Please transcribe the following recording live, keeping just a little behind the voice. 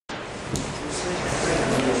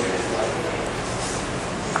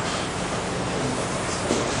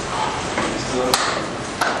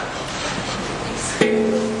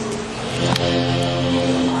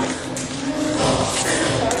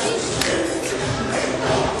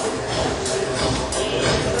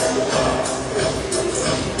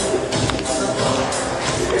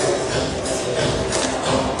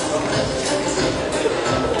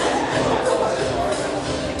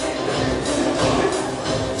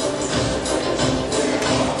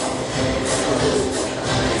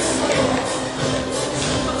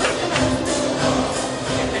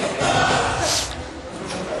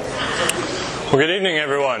Good evening,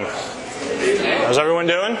 everyone. How's everyone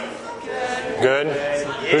doing? Good.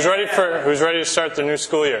 Who's ready to start the new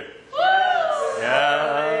school year?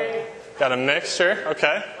 Yeah. Got a mixture?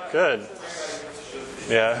 Okay. Good.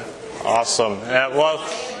 Yeah. Awesome. Well,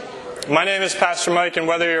 my name is Pastor Mike, and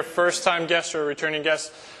whether you're a first-time guest or a returning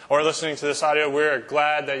guest or listening to this audio, we're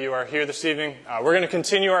glad that you are here this evening. We're going to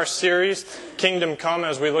continue our series, Kingdom Come,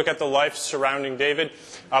 as we look at the life surrounding David.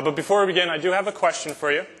 But before we begin, I do have a question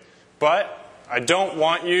for you, but I don't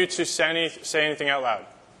want you to say anything out loud.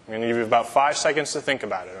 I'm going to give you about 5 seconds to think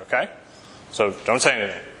about it, okay? So don't say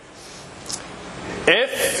anything.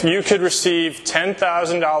 If you could receive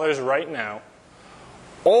 $10,000 right now,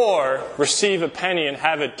 or receive a penny and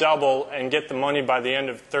have it double and get the money by the end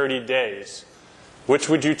of 30 days, which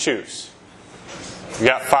would you choose? You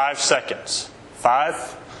got 5 seconds. 5,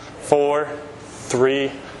 4,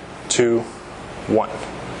 3, 2, 1.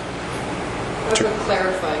 I have a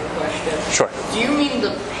clarifying question. Sure. Do you mean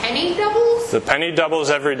the penny doubles? The penny doubles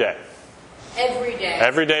every day. Every day?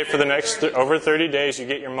 Every day for the next, over 30 days, you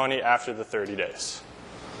get your money after the 30 days.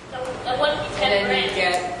 And then you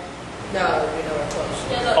get... No, we know we're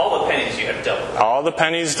close. All the pennies you have doubled. All the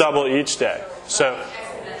pennies double each day. So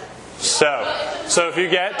if you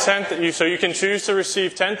get so you can choose to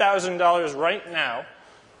receive $10,000 right now,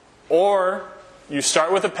 or you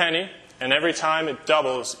start with a penny, and every time it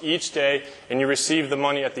doubles each day, and you receive the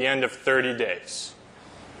money at the end of 30 days.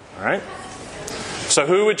 All right? So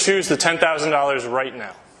who would choose the $10,000 right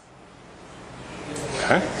now?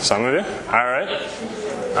 Okay, some of you. All right.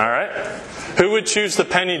 All right. Who would choose the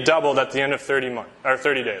penny doubled at the end of 30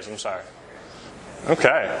 days? I'm sorry.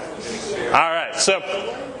 Okay. All right. So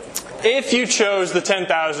if you chose the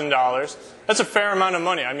 $10,000, that's a fair amount of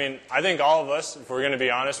money. I mean, I think all of us, if we're going to be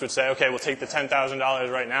honest, would say, okay, we'll take the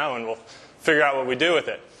 $10,000 right now and we'll figure out what we do with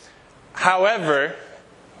it. However,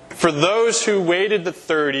 for those who waited the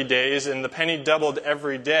 30 days and the penny doubled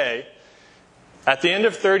every day, at the end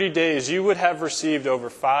of 30 days, you would have received over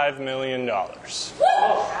 $5 million. I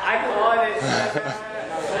want it.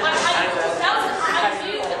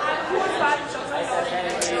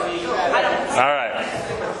 All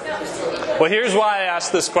right. Well, here's why I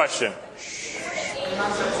asked this question.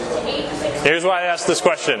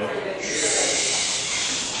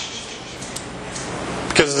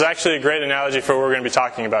 Because it's actually a great analogy for what we're going to be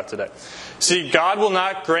talking about today. See, God will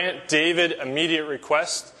not grant David immediate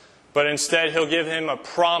request, but instead He'll give him a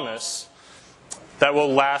promise that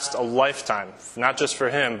will last a lifetime. Not just for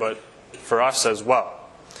him, but for us as well.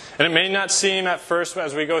 And it may not seem at first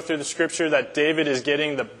as we go through the Scripture that David is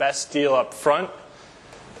getting the best deal up front,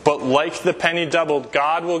 but like the penny doubled,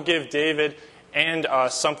 God will give David and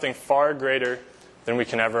us something far greater than we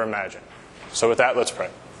can ever imagine. So with that, let's pray.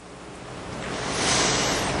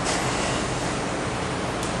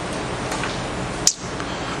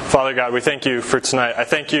 Father God, we thank you for tonight. I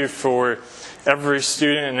thank you for every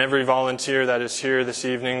student and every volunteer that is here this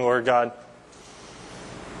evening, Lord God.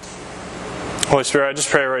 Holy Spirit, I just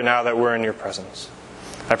pray right now that we're in your presence.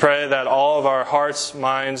 I pray that all of our hearts,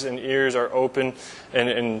 minds, and ears are open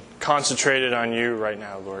and concentrated on you right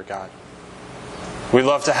now, Lord God. We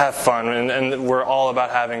love to have fun, and we're all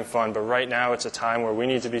about having fun, but right now it's a time where we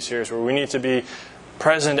need to be serious, where we need to be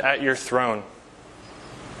present at your throne,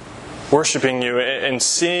 worshiping you and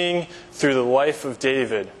seeing through the life of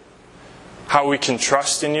David how we can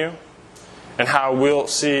trust in you and how we'll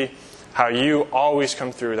see how you always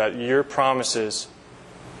come through, that your promises,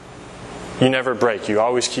 you never break. You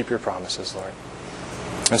always keep your promises, Lord.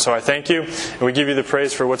 And so I thank you, and we give you the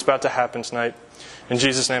praise for what's about to happen tonight. In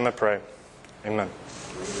Jesus' name I pray. Amen.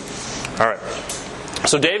 All right.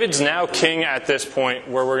 So David's now king at this point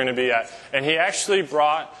where we're going to be at. And he actually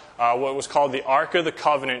brought what was called the Ark of the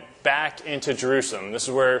Covenant back into Jerusalem. This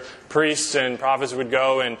is where priests and prophets would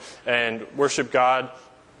go and worship God.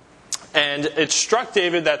 And it struck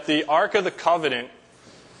David that the Ark of the Covenant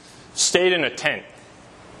stayed in a tent.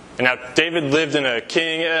 And now David lived in a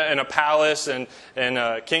palace and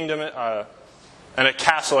a kingdom, and a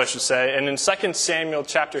castle, I should say. And in 2 Samuel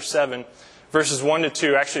chapter 7, verses 1 to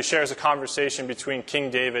 2, actually shares a conversation between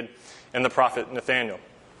King David and the prophet Nathaniel.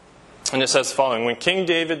 And it says the following: When King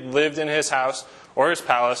David lived in his house or his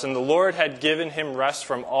palace, and the Lord had given him rest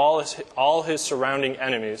from all his surrounding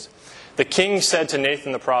enemies, the king said to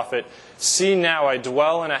Nathan the prophet, "See now, I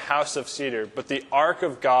dwell in a house of cedar, but the ark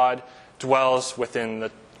of God dwells within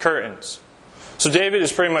the curtains." So David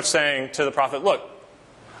is pretty much saying to the prophet, look,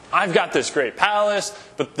 I've got this great palace,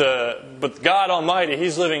 but God Almighty,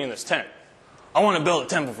 He's living in this tent. I want to build a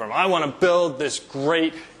temple for Him. I want to build this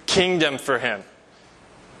great kingdom for Him.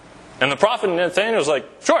 And the prophet Nathaniel was like,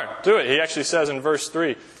 sure, do it. He actually says in verse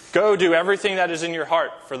 3, Go do everything that is in your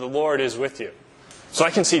heart, for the Lord is with you. So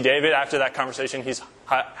I can see David after that conversation. He's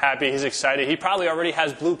happy. He's excited. He probably already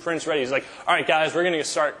has blueprints ready. He's like, all right, guys, we're going to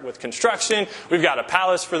start with construction. We've got a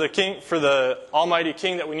palace for the king, for the almighty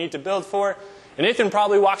king that we need to build for. And Nathan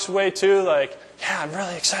probably walks away too, like, yeah, I'm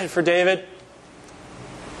really excited for David.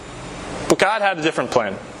 But God had a different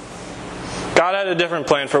plan. God had a different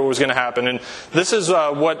plan for what was going to happen. And this is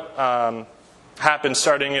what happened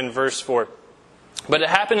starting in verse 4. But it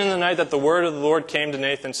happened in the night that the word of the Lord came to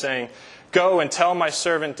Nathan, saying, Go and tell my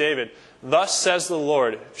servant David, Thus says the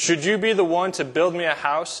Lord, should you be the one to build me a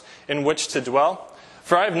house in which to dwell?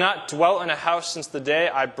 For I have not dwelt in a house since the day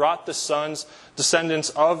I brought the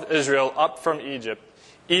descendants of Israel up from Egypt,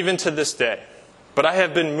 even to this day. But I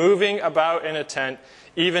have been moving about in a tent,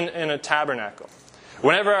 even in a tabernacle.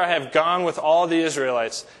 Whenever I have gone with all the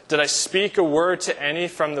Israelites, did I speak a word to any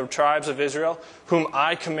from the tribes of Israel, whom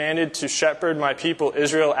I commanded to shepherd my people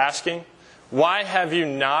Israel, asking, Why have you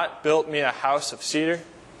not built me a house of cedar?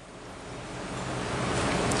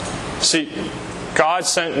 See, God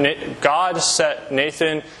set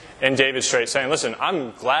Nathan and David straight, saying, listen,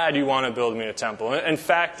 I'm glad you want to build me a temple. In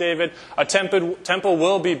fact, David, a temple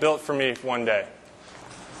will be built for me one day.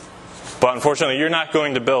 But unfortunately, you're not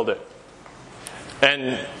going to build it.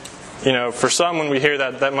 And, for some, when we hear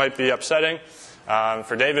that, that might be upsetting.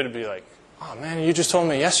 For David, it'd be like, oh man, you just told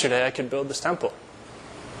me yesterday I could build this temple.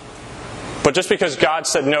 But just because God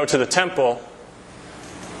said no to the temple,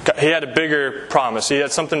 He had a bigger promise. He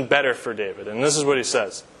had something better for David. And this is what He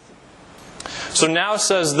says. So now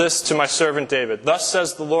says this to my servant David, Thus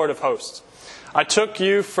says the Lord of hosts, I took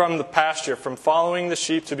you from the pasture, from following the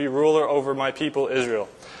sheep to be ruler over my people Israel.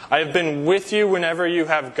 I have been with you whenever you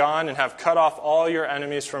have gone and have cut off all your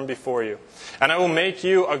enemies from before you. And I will make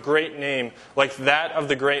you a great name, like that of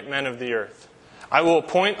the great men of the earth. I will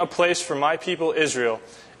appoint a place for my people Israel,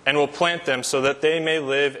 and will plant them so that they may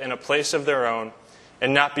live in a place of their own,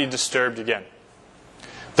 and not be disturbed again.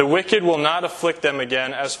 The wicked will not afflict them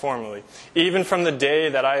again as formerly, even from the day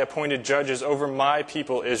that I appointed judges over my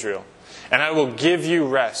people Israel. And I will give you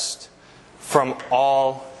rest from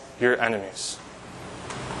all your enemies.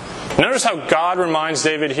 Notice how God reminds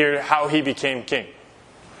David here how he became king.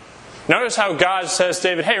 Notice how God says to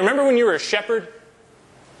David, hey, remember when you were a shepherd?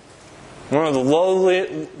 One of the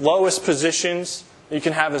lowest positions you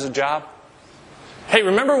can have as a job? Hey,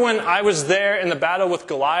 remember when I was there in the battle with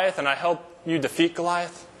Goliath and I helped you defeat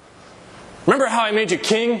Goliath? Remember how I made you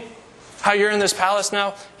king? How you're in this palace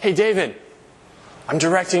now? Hey, David, I'm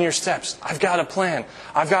directing your steps. I've got a plan.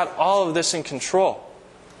 I've got all of this in control.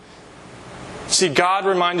 See, God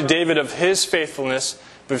reminded David of His faithfulness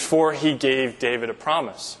before He gave David a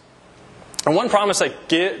promise. And one promise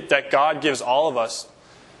that God gives all of us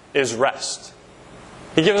is rest.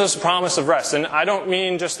 He gives us a promise of rest. And I don't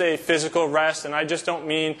mean just a physical rest, and I just don't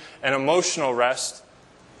mean an emotional rest.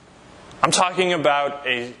 I'm talking about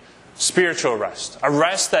a spiritual rest. A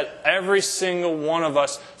rest that every single one of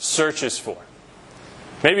us searches for.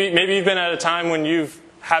 Maybe you've been at a time when you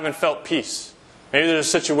haven't felt peace. Maybe there's a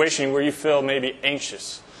situation where you feel maybe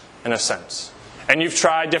anxious, in a sense. And you've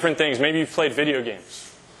tried different things. Maybe you've played video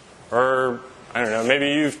games. Or, I don't know, maybe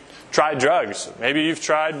you've tried drugs. Maybe you've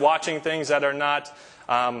tried watching things that are not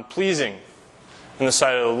pleasing in the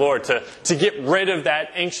sight of the Lord to get rid of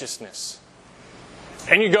that anxiousness.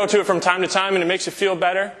 And you go to it from time to time and it makes you feel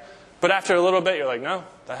better. But after a little bit, you're like, no,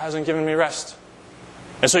 that hasn't given me rest.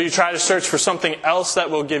 And so you try to search for something else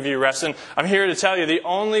that will give you rest. And I'm here to tell you, the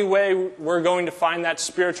only way we're going to find that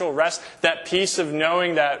spiritual rest, that peace of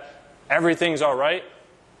knowing that everything's all right,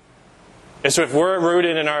 is if we're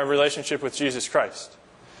rooted in our relationship with Jesus Christ.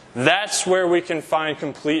 That's where we can find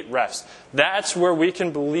complete rest. That's where we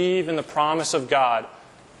can believe in the promise of God,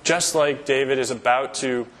 just like David is about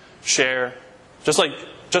to share,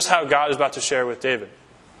 just how God is about to share with David.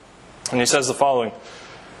 And he says the following,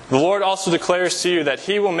 The Lord also declares to you that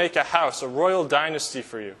He will make a house, a royal dynasty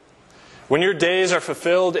for you. When your days are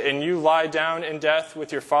fulfilled and you lie down in death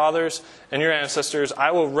with your fathers and your ancestors,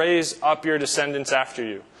 I will raise up your descendants after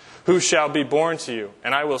you, who shall be born to you,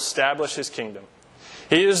 and I will establish His kingdom.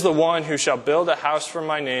 He is the one who shall build a house for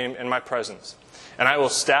my name in my presence, and I will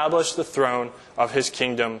establish the throne of His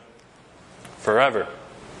kingdom forever.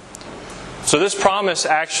 So this promise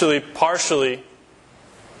actually partially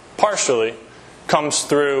comes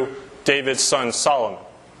through David's son Solomon.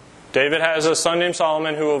 David has a son named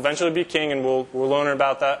Solomon who will eventually be king, and we'll learn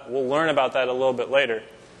about that. We'll learn about that a little bit later.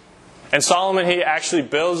 And Solomon, he actually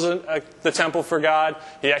builds the temple for God.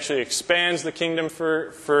 He actually expands the kingdom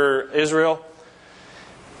for Israel.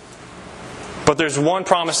 But there's one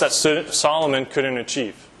promise that Solomon couldn't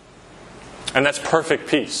achieve. And that's perfect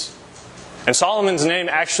peace. And Solomon's name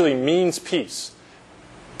actually means peace.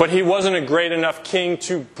 But he wasn't a great enough king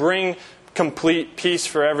to bring complete peace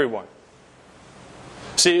for everyone.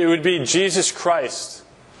 See, it would be Jesus Christ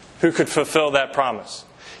who could fulfill that promise.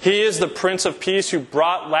 He is the Prince of Peace who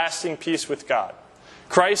brought lasting peace with God.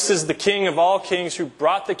 Christ is the King of all kings who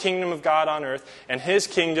brought the kingdom of God on earth, and His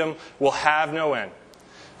kingdom will have no end.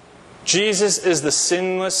 Jesus is the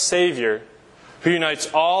sinless Savior who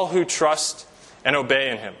unites all who trust and obey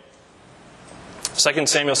in Him. 2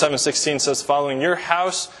 Samuel 7:16 says the following, "Your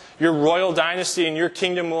house, your royal dynasty, and your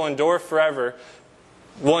kingdom will endure forever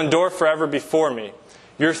before me.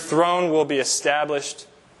 Your throne will be established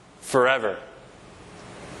forever."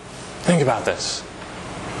 Think about this.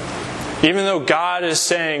 Even though God is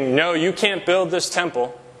saying, no, you can't build this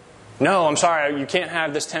temple. No, I'm sorry, you can't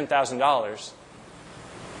have this $10,000.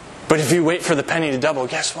 But if you wait for the penny to double,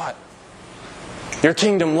 guess what? Your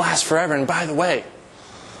kingdom lasts forever. And by the way,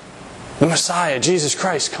 the Messiah, Jesus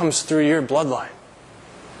Christ, comes through your bloodline.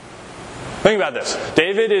 Think about this.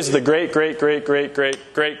 David is the great,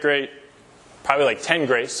 probably like 10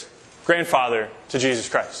 greats, grandfather to Jesus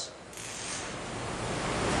Christ.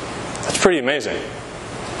 That's pretty amazing.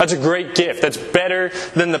 That's a great gift. That's better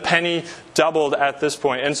than the penny doubled at this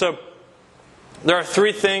point. And so there are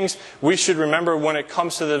three things we should remember when it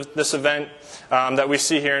comes to this event that we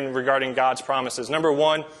see here regarding God's promises. Number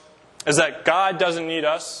one is that God doesn't need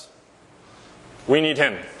us. We need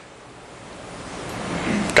Him.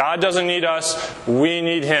 God doesn't need us. We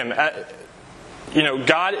need Him.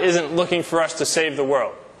 God isn't looking for us to save the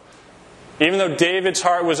world. Even though David's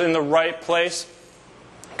heart was in the right place,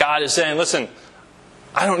 God is saying, listen,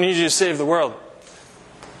 I don't need you to save the world.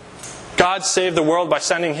 God saved the world by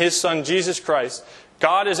sending His Son, Jesus Christ.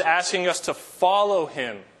 God is asking us to follow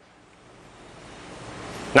Him,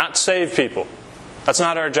 not save people. That's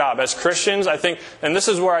not our job. As Christians, I think, and this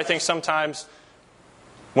is where I think sometimes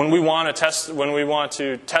when we want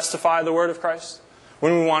to testify the word of Christ,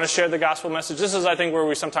 when we want to share the gospel message, this is, I think, where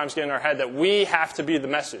we sometimes get in our head that we have to be the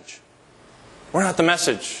message. We're not the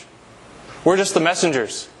message. We're just the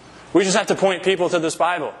messengers. We just have to point people to this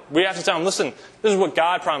Bible. We have to tell them, listen, this is what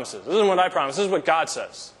God promises. This isn't what I promise. This is what God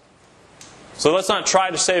says. So let's not try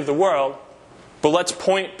to save the world, but let's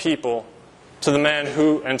point people to the man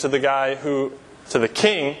who, and to the guy who, to the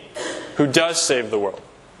King who does save the world.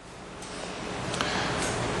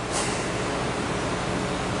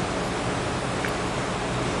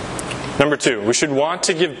 Number two, we should want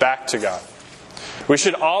to give back to God. We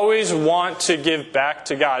should always want to give back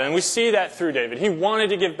to God. And we see that through David. He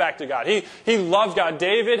wanted to give back to God. He loved God.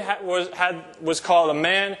 David was called a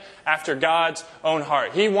man after God's own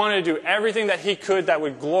heart. He wanted to do everything that he could that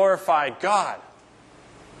would glorify God.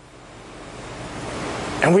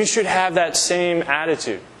 And we should have that same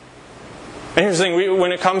attitude. And here's the thing,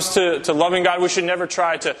 when it comes to loving God, we should never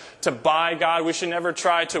try to buy God. We should never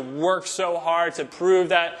try to work so hard to prove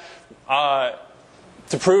that,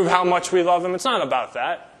 to prove how much we love Him. It's not about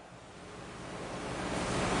that.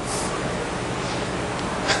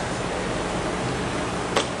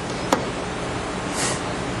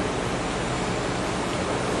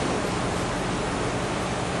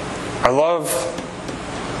 Our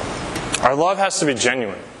love has to be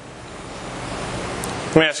genuine.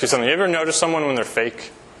 Let me ask you something. You ever notice someone when they're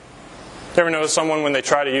fake? You ever notice someone when they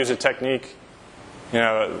try to use a technique? You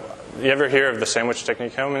ever hear of the sandwich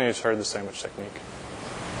technique? How many have heard the sandwich technique?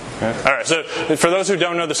 Yeah. All right, so for those who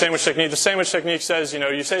don't know the sandwich technique says,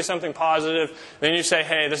 you say something positive, then you say,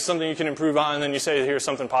 hey, this is something you can improve on, and then you say, here's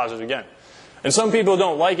something positive again. And some people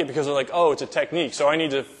don't like it because they're like, oh, it's a technique, so I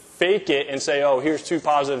need to fake it and say, oh, here's two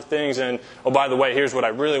positive things, and oh, by the way, here's what I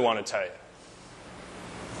really want to tell you.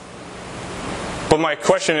 But my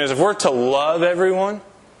question is, if we're to love everyone,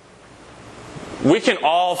 we can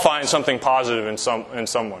all find something positive in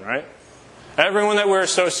someone, right? Everyone that we're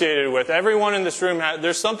associated with, everyone in this room,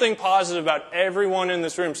 there's something positive about everyone in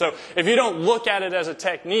this room. So if you don't look at it as a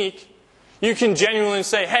technique, you can genuinely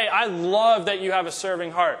say, hey, I love that you have a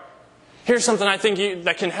serving heart. Here's something I think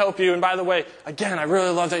that can help you. And by the way, again, I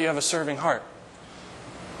really love that you have a serving heart.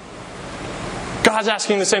 God's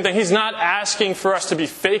asking the same thing. He's not asking for us to be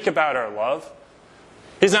fake about our love.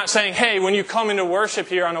 He's not saying, hey, when you come into worship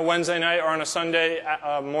here on a Wednesday night or on a Sunday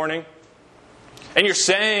morning, and you're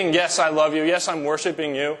saying, yes, I love you, yes, I'm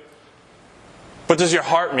worshiping you, but does your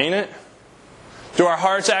heart mean it? Do our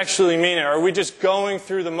hearts actually mean it? Or are we just going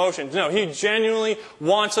through the motions? No, He genuinely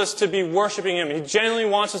wants us to be worshiping Him. He genuinely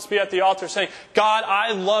wants us to be at the altar saying, God,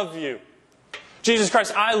 I love you. Jesus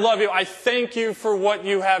Christ, I love you. I thank you for what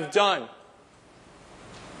you have done.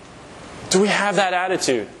 Do we have that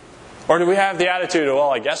attitude? Or do we have the attitude of, well,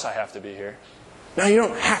 I guess I have to be here? No, you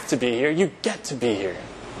don't have to be here. You get to be here.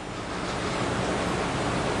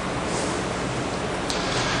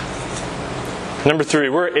 Number 3,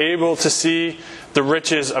 we're able to see the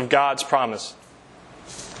riches of God's promise.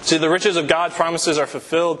 See, the riches of God's promises are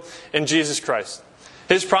fulfilled in Jesus Christ.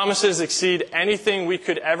 His promises exceed anything we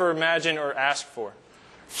could ever imagine or ask for.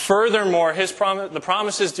 Furthermore, the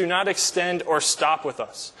promises do not extend or stop with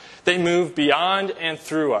us. They move beyond and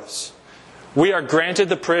through us. We are granted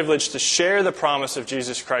the privilege to share the promise of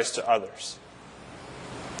Jesus Christ to others.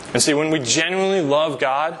 And see, when we genuinely love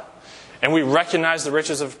God and we recognize the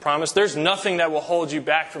riches of promise, there's nothing that will hold you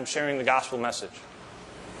back from sharing the gospel message.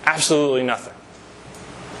 Absolutely nothing.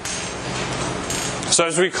 So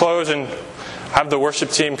as we close and have the worship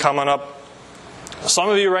team come on up, some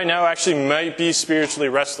of you right now actually might be spiritually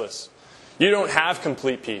restless. You don't have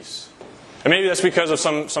complete peace. And maybe that's because of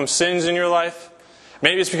some sins in your life.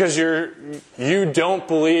 Maybe it's because you don't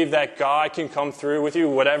believe that God can come through with you,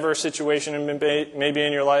 whatever situation it may be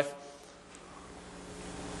in your life.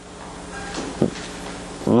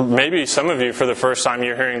 Maybe some of you, for the first time,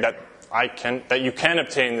 you're hearing that you can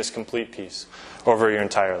obtain this complete peace over your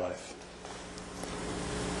entire life.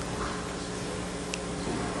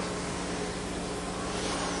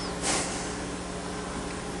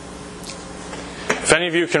 If any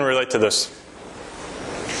of you can relate to this,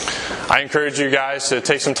 I encourage you guys to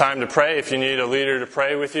take some time to pray. If you need a leader to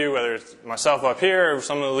pray with you, whether it's myself up here or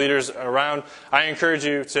some of the leaders around, I encourage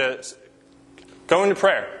you to go into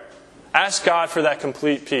prayer. Ask God for that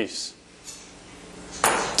complete peace.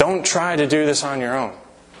 Don't try to do this on your own.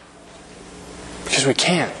 Because we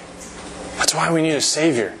can't. That's why we need a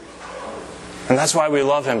Savior. And that's why we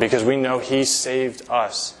love Him, because we know He saved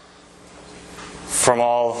us from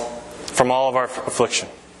all of our affliction.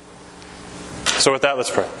 So with that,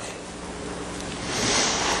 let's pray.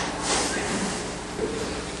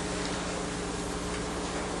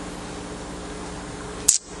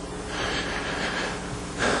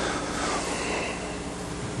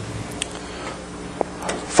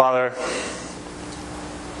 Father,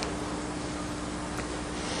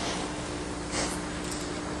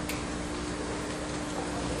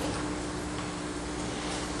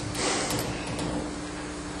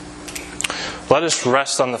 let us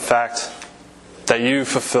rest on the fact that you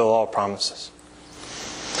fulfill all promises.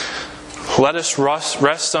 Let us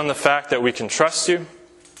rest on the fact that we can trust you.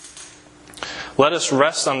 Let us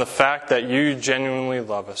rest on the fact that you genuinely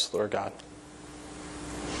love us, Lord God.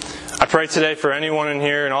 I pray today for anyone in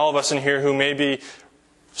here and all of us in here who may be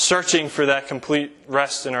searching for that complete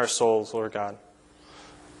rest in our souls, Lord God.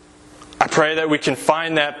 I pray that we can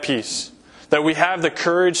find that peace, that we have the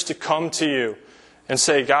courage to come to you and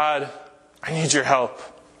say, God, I need your help.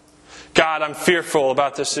 God, I'm fearful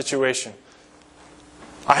about this situation.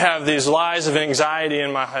 I have these lies of anxiety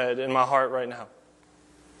in my head, in my heart right now.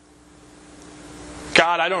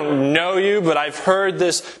 God, I don't know you, but I've heard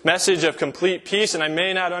this message of complete peace, and I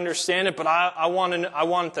may not understand it, but I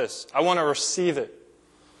want this. I want to receive it.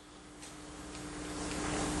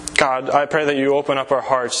 God, I pray that you open up our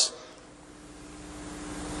hearts.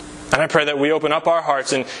 And I pray that we open up our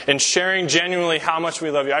hearts in sharing genuinely how much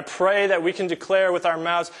we love you. I pray that we can declare with our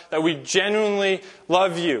mouths that we genuinely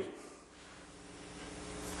love you.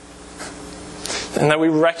 And that we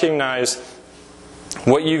recognize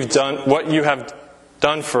what you have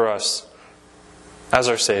done for us as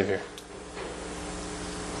our Savior.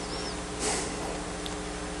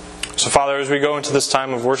 So, Father, as we go into this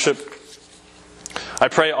time of worship, I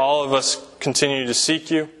pray all of us continue to seek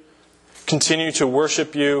you, continue to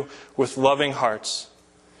worship you with loving hearts.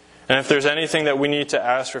 And if there's anything that we need to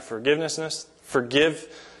ask for forgiveness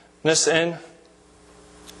in,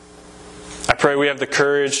 I pray we have the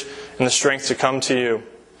courage and the strength to come to you,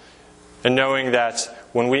 and knowing that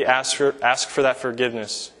when we ask for that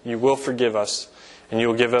forgiveness, you will forgive us, and you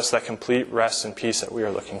will give us that complete rest and peace that we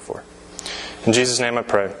are looking for. In Jesus' name I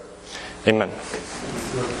pray. Amen.